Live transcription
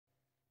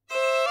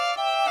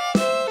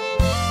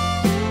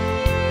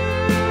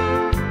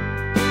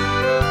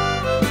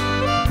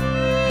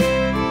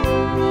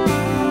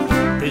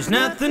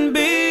nothing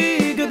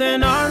bigger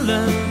than our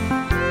love.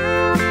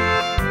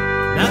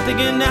 Nothing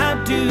can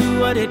outdo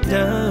what it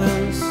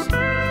does.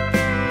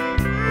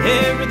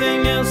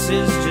 Everything else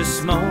is just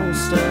small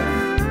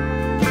stuff.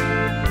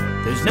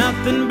 There's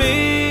nothing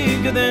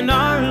bigger than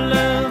our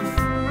love.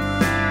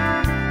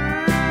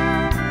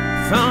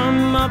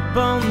 From up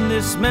on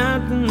this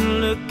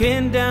mountain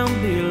looking down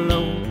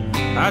below,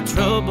 our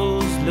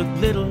troubles look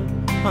little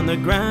on the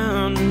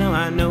ground. Now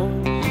I know,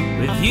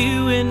 with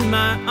you in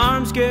my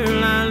arms,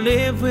 girl, I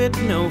live with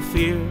no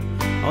fear.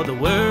 All the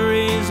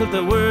worries of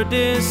the world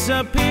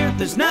disappear.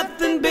 There's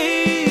nothing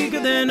bigger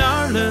than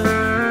our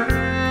love.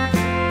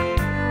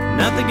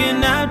 Nothing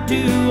can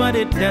outdo what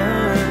it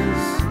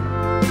does.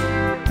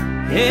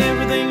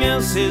 Everything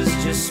else is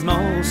just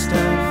small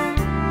stuff.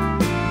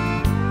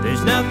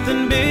 There's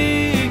nothing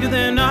bigger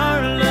than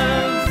our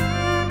love.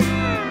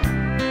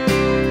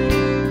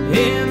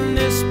 In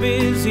this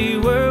busy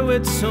world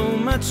with so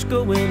much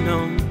going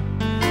on,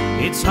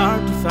 it's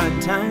hard to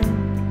find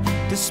time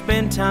to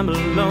spend time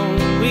alone.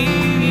 We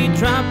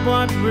drop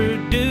what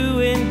we're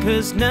doing,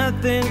 'cause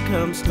nothing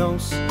comes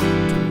close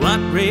to what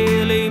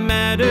really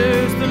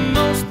matters the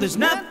most. There's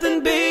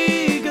nothing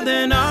bigger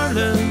than our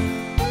love.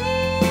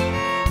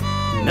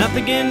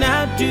 Nothing can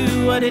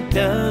outdo what it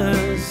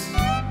does.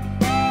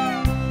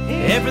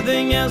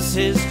 Everything else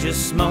is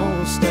just small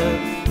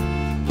stuff.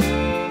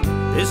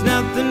 There's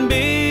nothing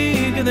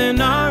bigger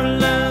than our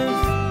love.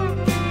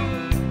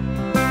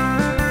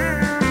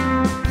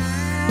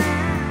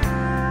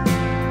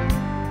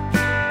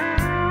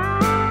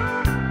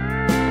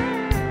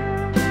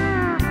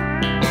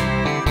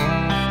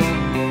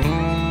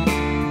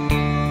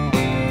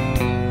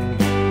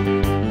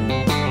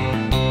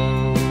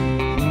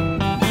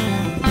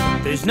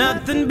 There's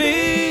nothing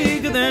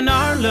bigger than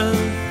our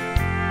love.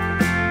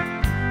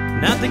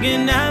 Nothing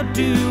can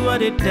outdo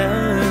what it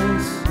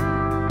does.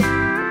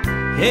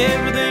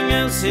 Everything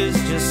else is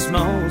just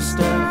small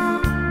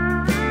stuff.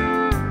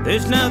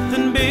 There's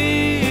nothing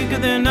bigger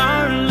than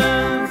our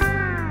love.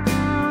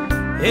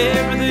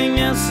 Everything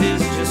else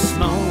is just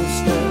small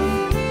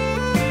stuff.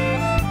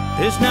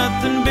 There's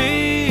nothing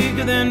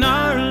bigger than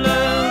our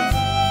love.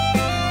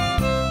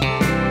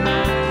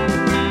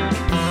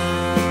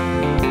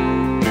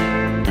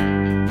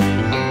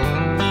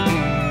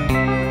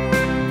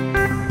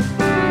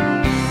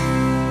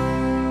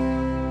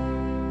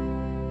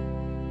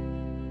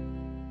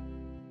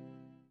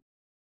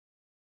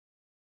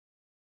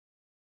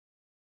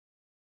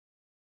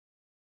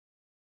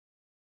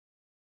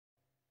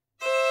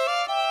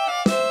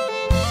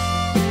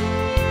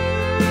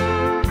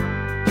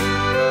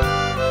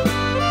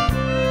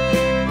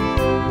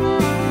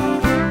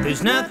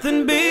 There's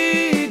nothing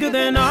bigger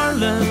than our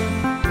love.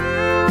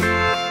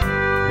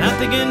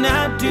 Nothing can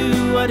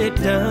outdo what it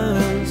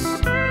does.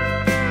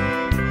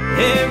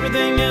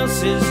 Everything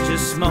else is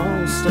just small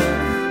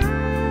stuff.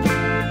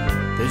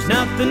 There's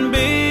nothing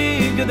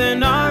bigger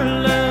than our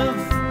love.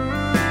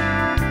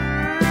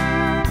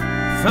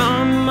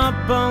 From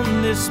up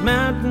on this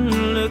mountain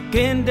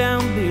looking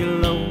down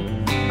below,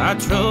 our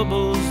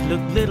troubles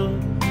look little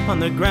on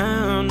the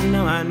ground.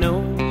 Now I know,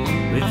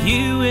 with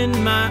you in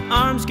my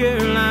arms,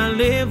 girl, I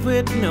live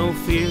with no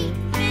fear.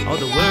 All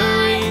the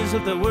worries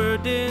of the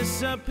world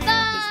disappear.